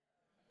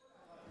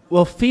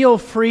Well, feel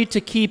free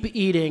to keep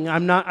eating.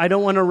 I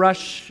don't want to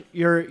rush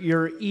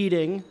your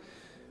eating.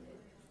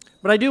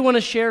 But I do want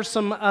to share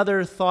some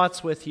other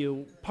thoughts with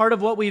you. Part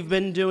of what we've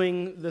been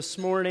doing this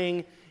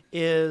morning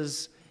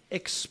is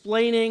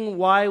explaining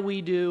why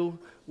we do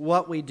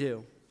what we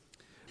do.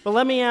 But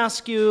let me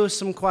ask you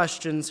some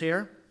questions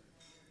here.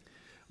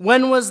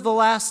 When was the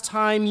last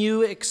time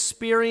you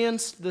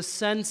experienced the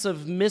sense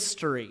of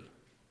mystery?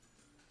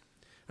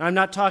 I'm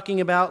not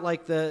talking about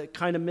like the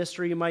kind of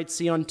mystery you might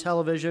see on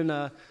television,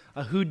 a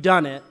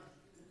whodunit.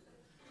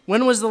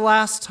 When was the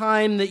last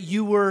time that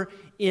you were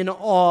in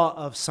awe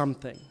of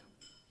something?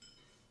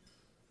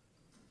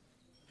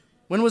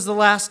 When was the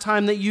last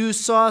time that you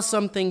saw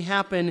something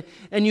happen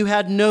and you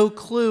had no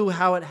clue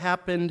how it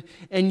happened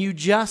and you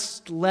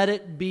just let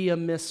it be a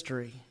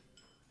mystery?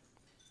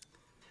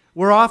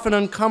 We're often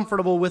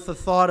uncomfortable with the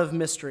thought of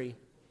mystery.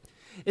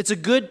 It's a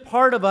good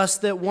part of us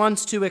that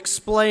wants to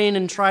explain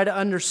and try to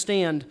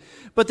understand,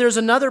 but there's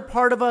another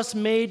part of us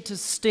made to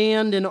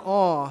stand in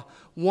awe,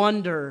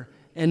 wonder,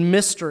 and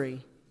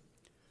mystery.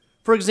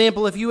 For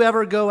example, if you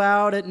ever go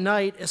out at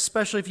night,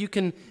 especially if you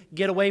can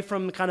get away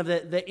from kind of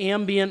the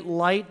ambient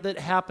light that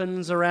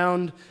happens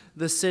around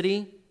the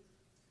city,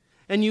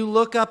 and you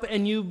look up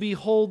and you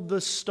behold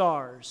the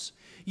stars,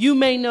 you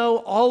may know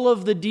all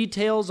of the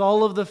details,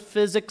 all of the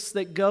physics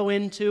that go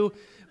into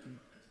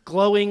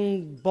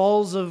glowing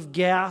balls of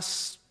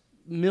gas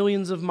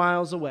millions of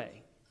miles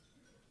away.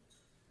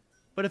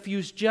 But if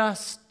you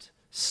just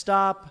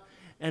stop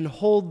and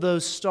hold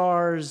those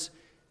stars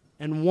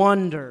and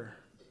wonder,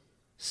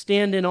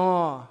 stand in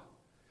awe,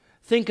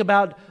 think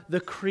about the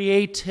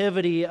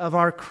creativity of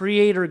our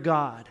Creator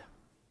God.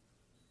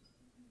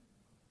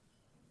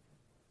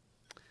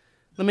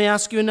 Let me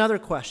ask you another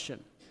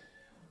question.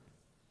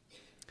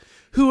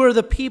 Who are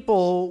the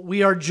people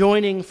we are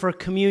joining for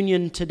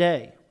communion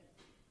today?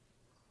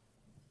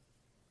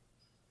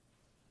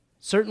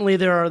 Certainly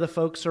there are the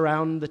folks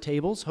around the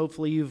tables.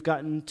 Hopefully you've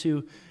gotten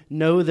to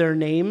know their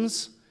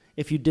names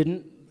if you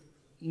didn't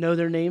know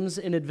their names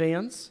in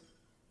advance.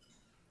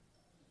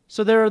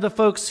 So there are the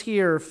folks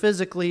here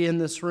physically in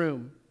this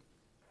room.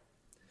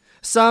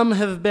 Some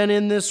have been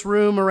in this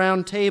room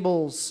around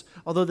tables,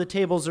 although the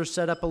tables are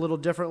set up a little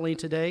differently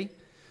today.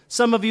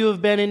 Some of you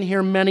have been in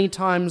here many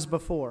times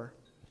before.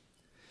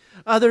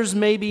 Others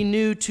may be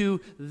new to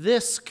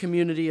this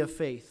community of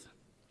faith.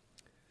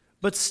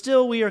 But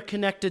still we are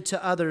connected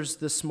to others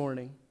this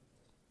morning.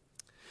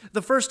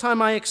 The first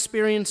time I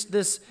experienced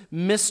this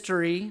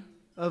mystery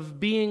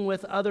of being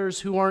with others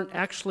who aren't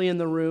actually in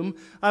the room,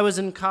 I was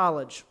in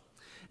college.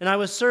 And I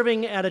was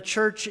serving at a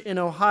church in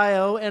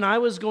Ohio, and I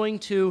was going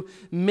to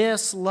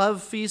miss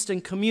Love Feast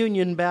and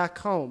Communion back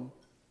home.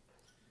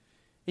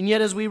 And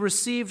yet as we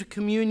received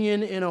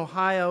communion in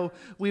Ohio,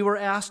 we were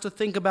asked to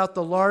think about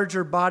the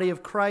larger body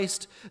of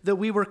Christ that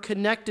we were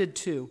connected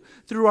to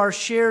through our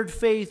shared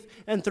faith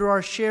and through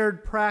our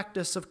shared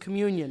practice of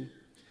communion.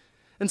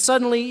 And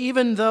suddenly,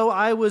 even though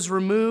I was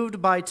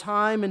removed by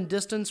time and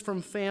distance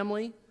from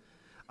family,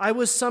 I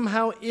was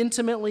somehow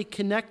intimately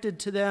connected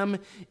to them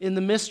in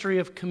the mystery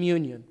of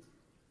communion.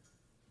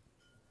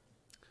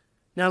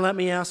 Now let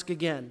me ask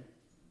again.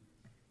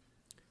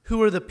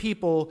 Who are the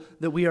people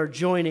that we are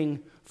joining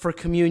for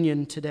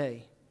communion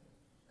today?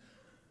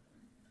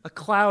 A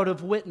cloud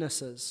of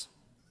witnesses.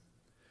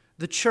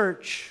 The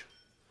church,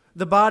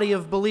 the body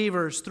of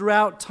believers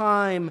throughout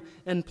time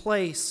and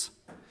place,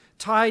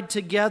 tied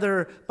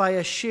together by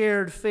a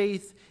shared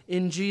faith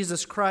in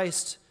Jesus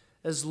Christ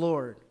as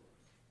Lord.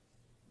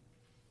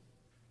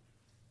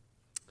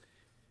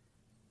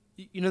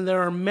 You know,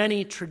 there are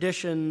many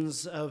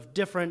traditions of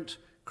different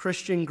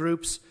Christian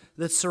groups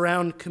that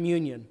surround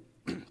communion.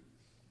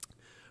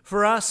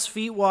 For us,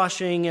 feet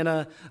washing and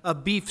a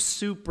beef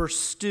soup or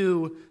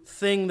stew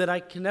thing that I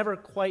can never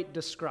quite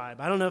describe.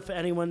 I don't know if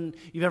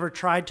you've ever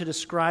tried to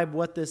describe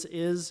what this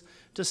is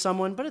to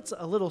someone, but it's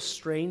a little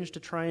strange to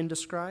try and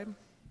describe.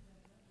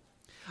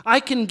 I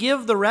can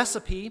give the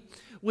recipe,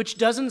 which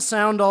doesn't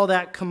sound all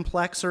that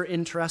complex or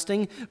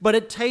interesting, but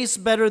it tastes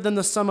better than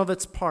the sum of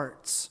its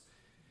parts.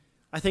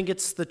 I think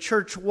it's the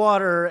church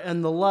water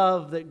and the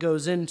love that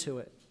goes into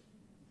it.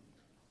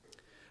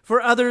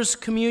 For others,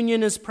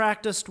 communion is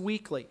practiced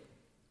weekly.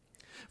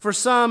 For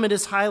some, it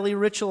is highly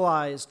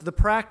ritualized. The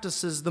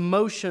practices, the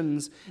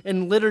motions,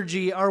 and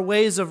liturgy are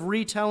ways of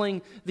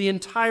retelling the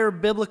entire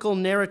biblical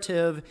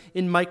narrative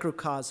in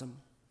microcosm.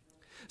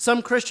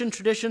 Some Christian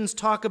traditions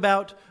talk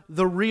about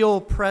the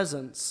real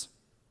presence.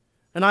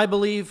 And I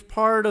believe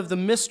part of the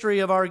mystery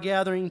of our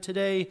gathering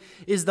today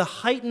is the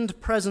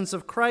heightened presence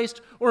of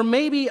Christ, or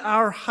maybe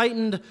our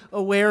heightened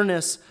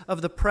awareness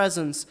of the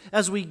presence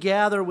as we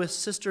gather with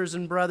sisters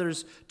and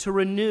brothers to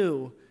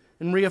renew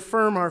and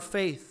reaffirm our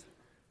faith,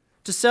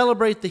 to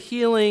celebrate the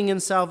healing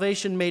and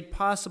salvation made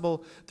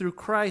possible through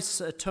Christ's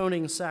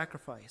atoning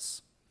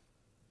sacrifice.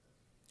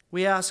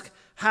 We ask,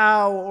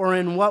 how or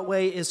in what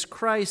way is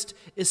Christ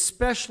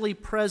especially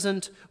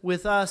present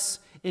with us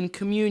in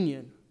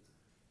communion?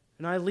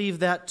 And I leave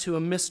that to a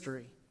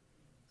mystery.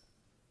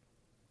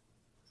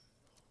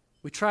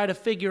 We try to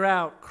figure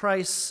out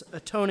Christ's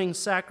atoning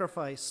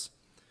sacrifice.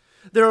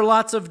 There are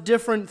lots of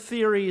different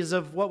theories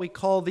of what we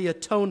call the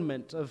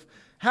atonement, of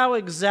how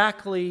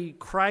exactly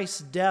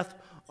Christ's death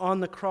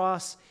on the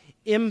cross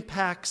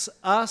impacts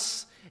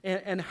us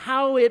and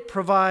how it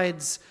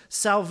provides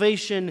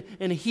salvation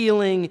and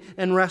healing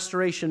and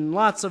restoration.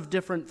 Lots of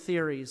different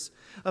theories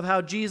of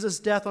how Jesus'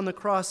 death on the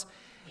cross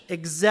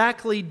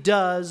exactly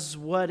does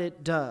what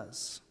it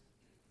does.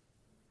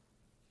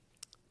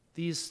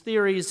 These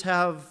theories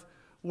have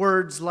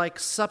words like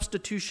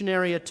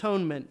substitutionary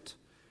atonement,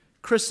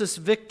 Christus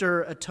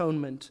Victor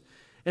atonement,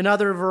 and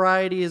other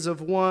varieties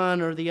of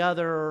one or the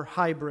other or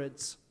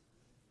hybrids.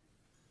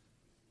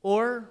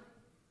 Or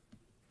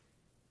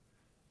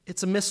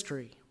it's a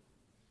mystery.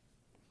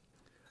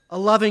 A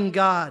loving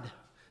God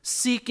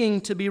seeking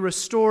to be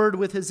restored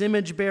with his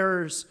image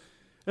bearers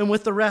and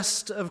with the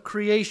rest of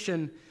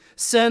creation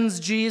sends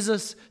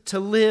Jesus to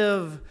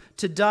live,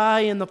 to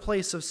die in the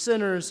place of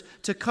sinners,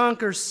 to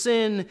conquer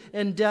sin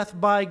and death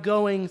by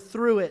going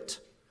through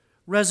it,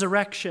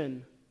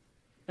 resurrection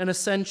and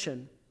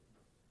ascension.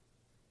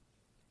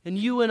 And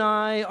you and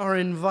I are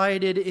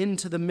invited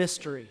into the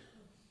mystery,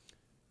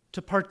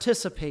 to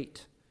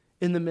participate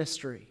in the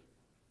mystery.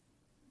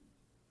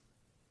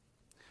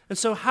 And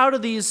so how do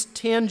these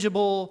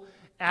tangible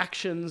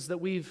actions that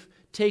we've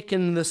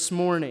taken this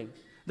morning,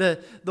 the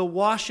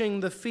washing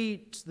the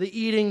feet, the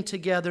eating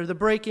together, the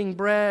breaking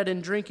bread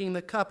and drinking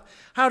the cup,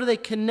 how do they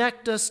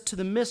connect us to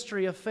the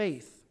mystery of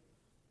faith?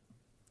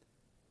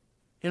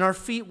 In our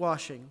feet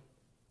washing.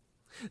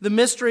 The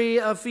mystery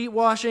of feet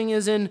washing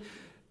is in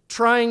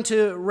trying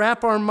to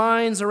wrap our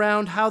minds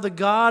around how the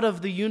God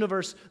of the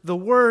universe, the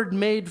Word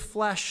made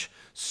flesh,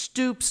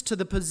 stoops to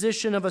the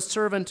position of a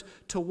servant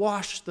to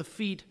wash the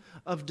feet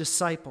of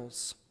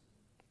disciples.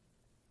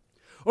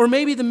 Or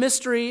maybe the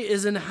mystery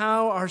is in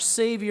how our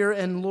Savior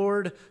and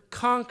Lord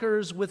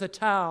conquers with a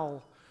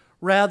towel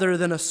rather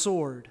than a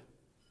sword.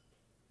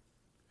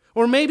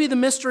 Or maybe the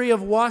mystery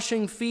of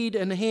washing feet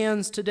and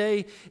hands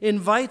today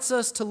invites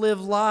us to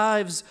live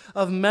lives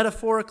of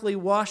metaphorically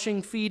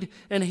washing feet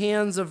and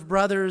hands of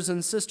brothers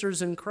and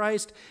sisters in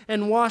Christ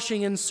and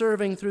washing and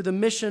serving through the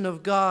mission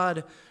of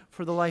God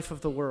for the life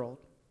of the world.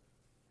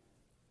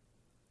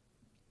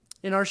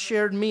 In our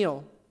shared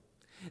meal,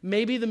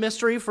 maybe the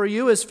mystery for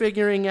you is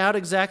figuring out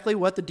exactly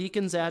what the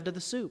deacons add to the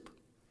soup.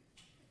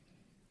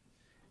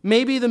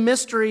 Maybe the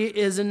mystery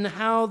is in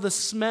how the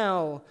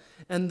smell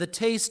and the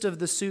taste of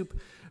the soup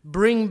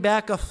bring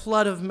back a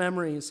flood of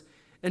memories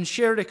and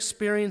shared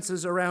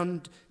experiences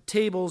around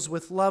tables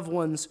with loved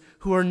ones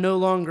who are no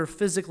longer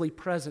physically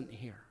present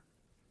here.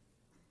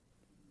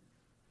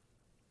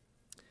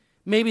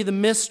 Maybe the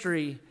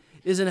mystery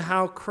is in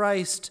how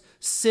Christ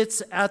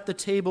sits at the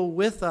table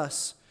with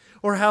us,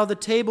 or how the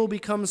table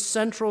becomes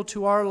central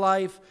to our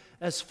life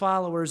as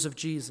followers of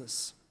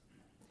Jesus.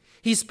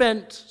 He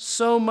spent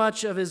so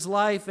much of his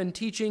life and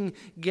teaching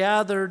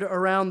gathered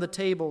around the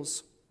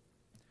tables.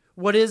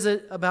 What is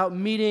it about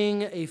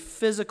meeting a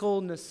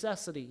physical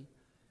necessity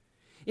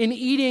in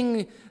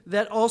eating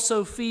that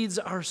also feeds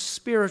our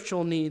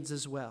spiritual needs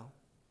as well?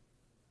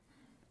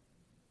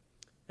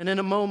 And in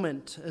a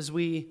moment, as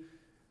we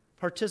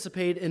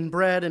participate in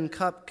bread and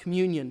cup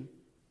communion,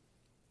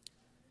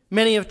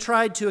 many have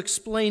tried to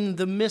explain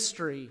the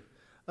mystery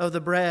of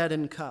the bread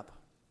and cup.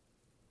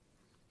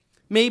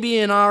 Maybe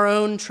in our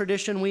own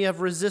tradition we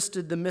have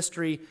resisted the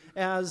mystery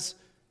as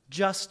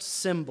just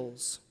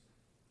symbols.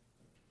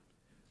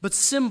 But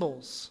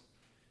symbols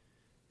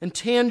and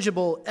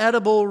tangible,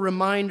 edible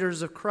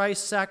reminders of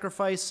Christ's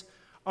sacrifice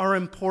are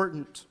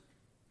important.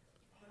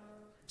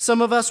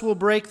 Some of us will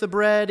break the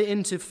bread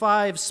into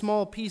 5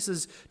 small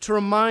pieces to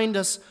remind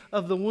us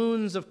of the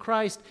wounds of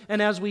Christ.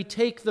 And as we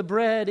take the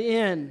bread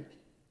in,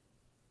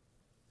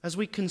 as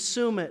we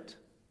consume it,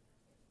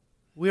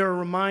 we are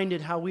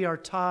reminded how we are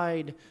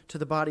tied to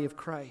the body of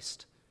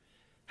Christ,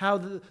 how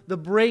the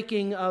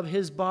breaking of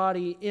his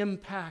body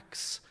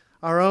impacts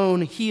our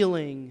own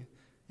healing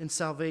and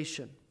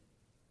salvation.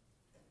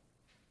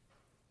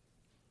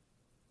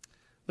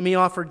 Let me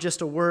offer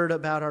just a word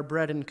about our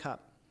bread and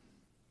cup.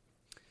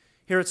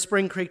 Here at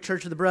Spring Creek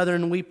Church of the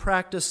Brethren, we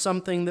practice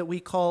something that we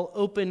call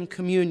open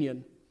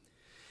communion.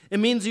 It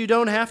means you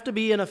don't have to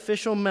be an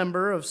official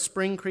member of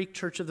Spring Creek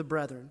Church of the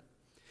Brethren.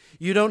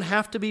 You don't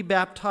have to be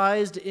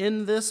baptized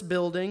in this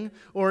building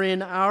or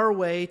in our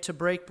way to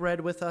break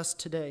bread with us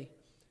today.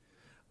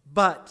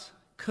 But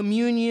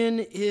communion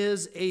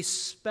is a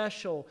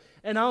special,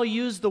 and I'll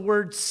use the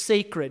word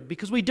sacred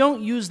because we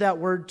don't use that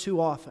word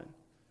too often.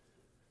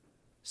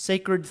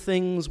 Sacred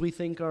things we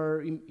think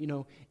are,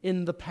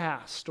 in the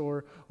past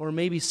or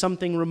maybe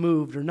something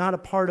removed or not a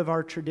part of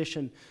our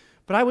tradition.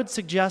 But I would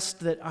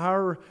suggest that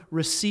our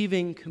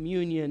receiving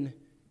communion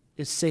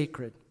is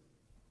sacred.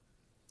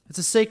 It's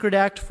a sacred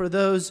act for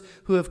those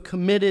who have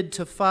committed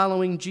to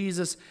following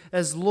Jesus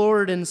as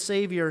Lord and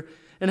Savior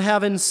and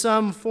have in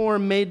some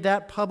form made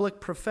that public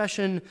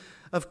profession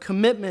of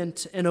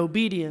commitment and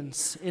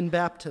obedience in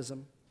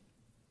baptism.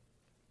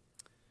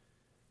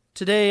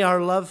 Today,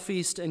 our love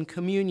feast and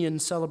communion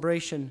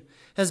celebration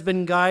has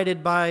been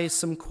guided by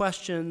some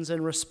questions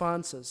and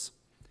responses.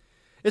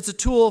 It's a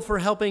tool for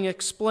helping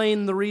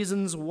explain the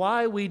reasons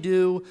why we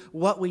do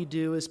what we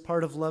do as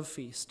part of Love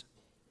Feast.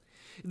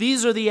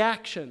 These are the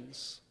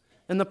actions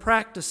and the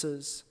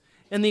practices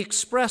and the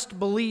expressed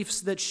beliefs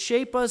that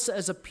shape us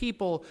as a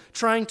people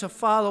trying to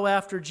follow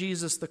after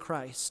Jesus the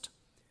Christ.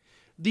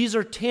 These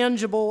are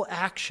tangible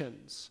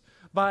actions.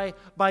 By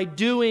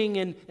doing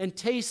and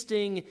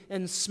tasting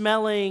and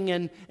smelling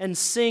and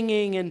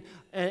singing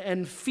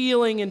and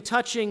feeling and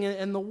touching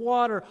and the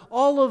water,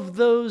 all of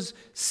those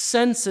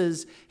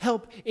senses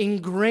help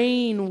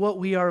ingrain what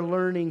we are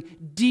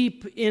learning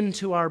deep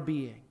into our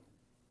being.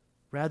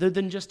 Rather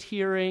than just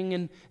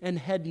hearing and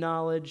head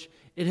knowledge,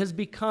 it has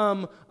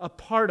become a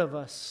part of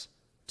us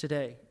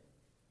today.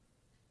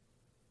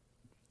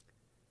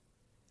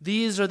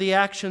 These are the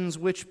actions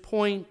which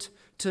point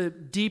to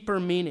deeper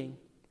meaning.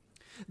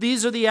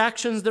 These are the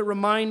actions that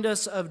remind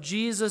us of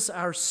Jesus,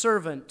 our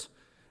servant.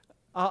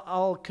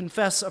 I'll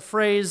confess a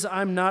phrase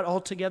I'm not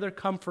altogether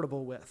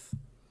comfortable with,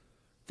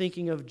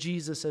 thinking of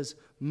Jesus as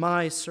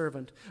my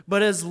servant.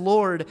 But as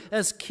Lord,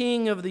 as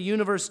King of the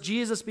universe,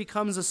 Jesus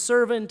becomes a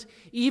servant,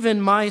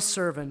 even my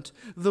servant,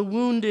 the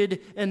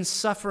wounded and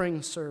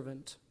suffering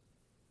servant.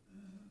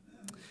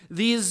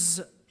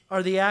 These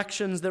are the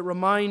actions that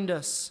remind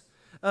us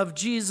of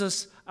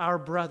Jesus, our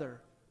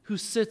brother, who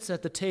sits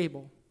at the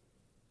table.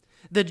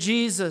 That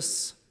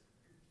Jesus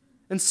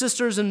and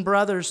sisters and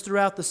brothers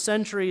throughout the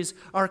centuries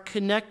are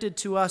connected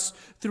to us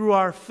through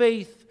our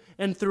faith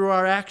and through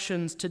our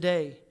actions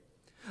today.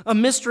 A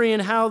mystery in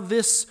how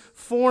this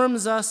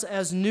forms us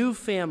as new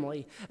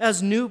family,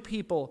 as new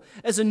people,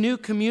 as a new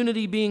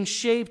community being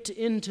shaped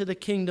into the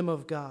kingdom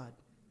of God.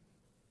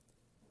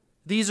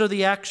 These are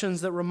the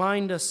actions that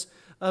remind us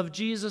of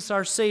Jesus,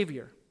 our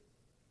Savior.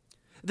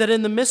 That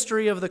in the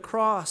mystery of the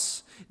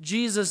cross,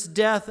 Jesus'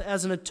 death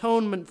as an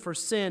atonement for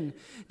sin,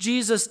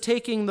 Jesus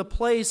taking the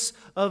place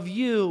of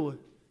you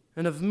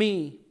and of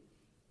me,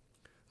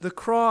 the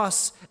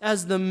cross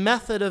as the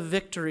method of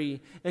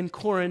victory and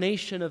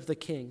coronation of the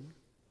King.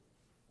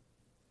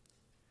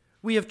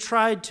 We have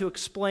tried to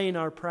explain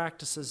our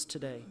practices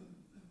today,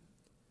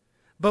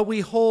 but we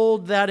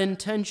hold that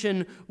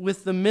intention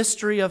with the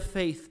mystery of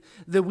faith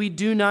that we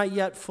do not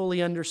yet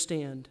fully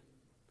understand,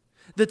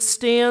 that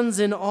stands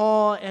in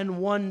awe and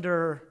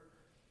wonder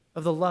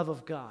of the love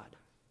of God.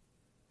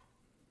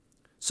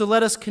 So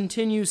let us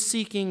continue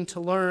seeking to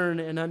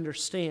learn and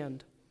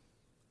understand,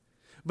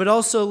 but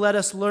also let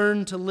us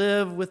learn to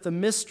live with the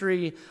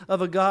mystery of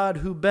a God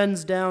who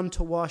bends down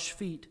to wash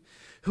feet,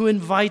 who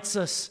invites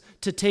us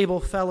to table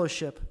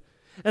fellowship,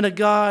 and a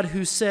God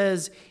who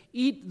says,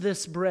 "Eat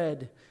this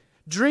bread,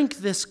 drink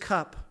this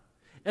cup,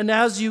 and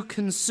as you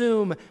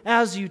consume,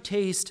 as you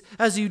taste,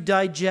 as you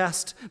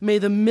digest, may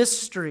the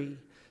mystery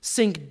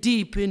sink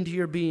deep into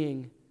your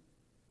being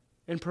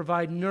and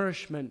provide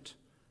nourishment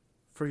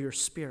for your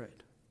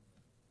spirit."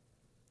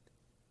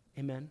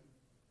 Amen.